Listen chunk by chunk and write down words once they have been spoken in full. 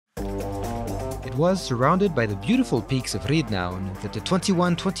It was surrounded by the beautiful peaks of Riednaun that the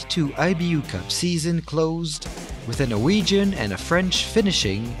 21-22 IBU Cup season closed, with a Norwegian and a French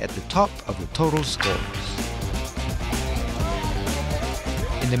finishing at the top of the total scores.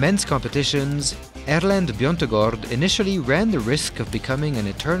 In the men's competitions, Erlend Bjoentegaard initially ran the risk of becoming an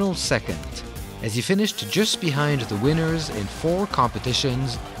eternal second, as he finished just behind the winners in 4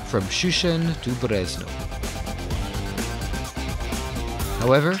 competitions from Šušen to Brezno.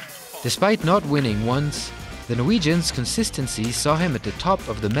 However, despite not winning once, the Norwegian's consistency saw him at the top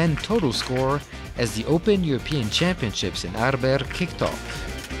of the men total score as the Open European Championships in Arber kicked off.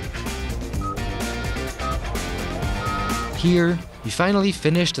 Here, he finally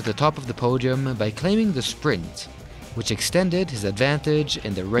finished at the top of the podium by claiming the sprint, which extended his advantage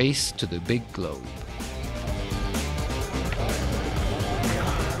in the race to the big globe.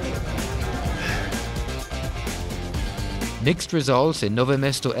 Mixed results in Nove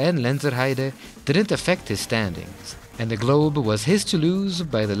Mesto and Lenzerheide didn't affect his standings, and the globe was his to lose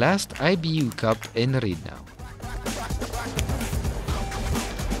by the last IBU Cup in Riednaun.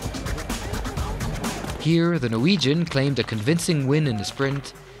 Here, the Norwegian claimed a convincing win in the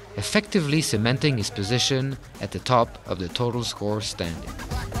sprint, effectively cementing his position at the top of the total score standing.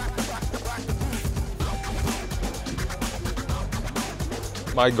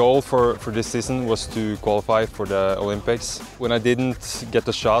 My goal for this season was to qualify for the Olympics. When I didn't get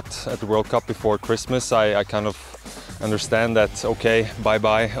a shot at the World Cup before Christmas, I kind of understand that, okay,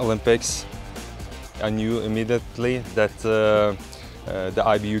 bye-bye Olympics. I knew immediately that the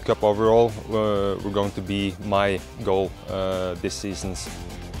IBU Cup overall were going to be my goal this season.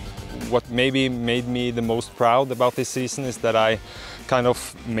 What maybe made me the most proud about this season is that I kind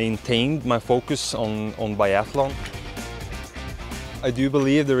of maintained my focus on biathlon. I do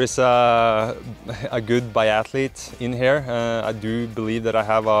believe there is a good biathlete in here. I do believe that I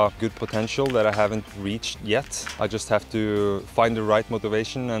have a good potential that I haven't reached yet. I just have to find the right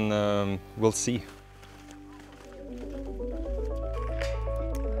motivation and we'll see.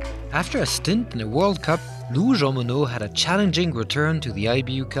 After a stint in the World Cup, Jeanmonnot had a challenging return to the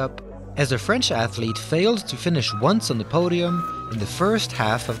IBU Cup, as the French athlete failed to finish once on the podium in the first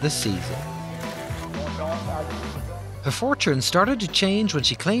half of the season. Her fortune started to change when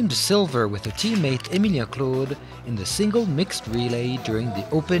she claimed silver with her teammate Emilia Claude in the single mixed relay during the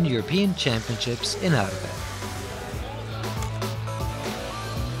Open European Championships in Arber.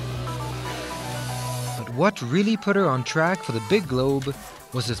 But what really put her on track for the big globe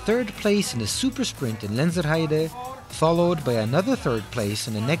was the 3rd place in the super sprint in Lenzerheide, followed by another 3rd place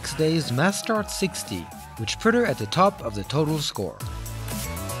in the next day's Massstart 60, which put her at the top of the total score.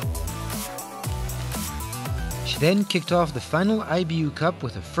 She then kicked off the final IBU Cup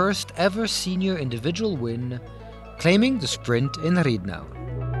with her first ever senior individual win, claiming the sprint in Riednaun.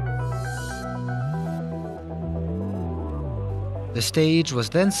 The stage was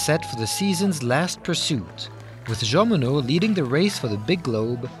then set for the season's last pursuit, with Jeanmonnot leading the race for the big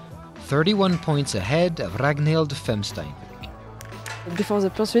globe, 31 points ahead of Ragnhild Femsteinvik. Before the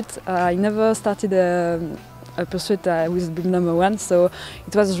pursuit, I never started a pursuit with big number 1, so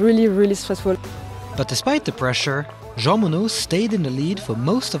it was really stressful. But despite the pressure, Jeanmonnot stayed in the lead for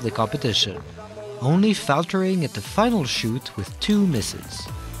most of the competition, only faltering at the final shoot with 2 misses.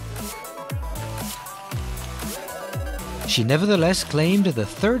 She nevertheless claimed the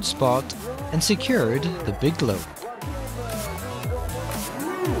 3rd spot and secured the big globe.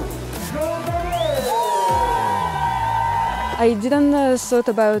 I didn't thought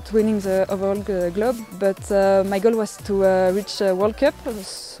about winning the overall globe, but my goal was to reach World Cup,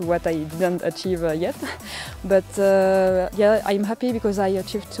 what I didn't achieve yet. But yeah, I'm happy because I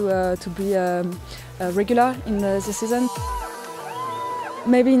achieved to be regular in the season.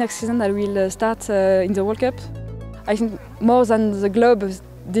 Maybe next season I will start in the World Cup. I think more than the globe,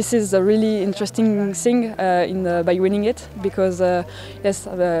 this is a really interesting thing by winning it, because yes,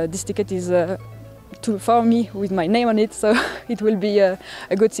 this ticket is for me with my name on it, so it will be a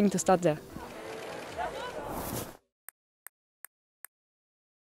good thing to start there.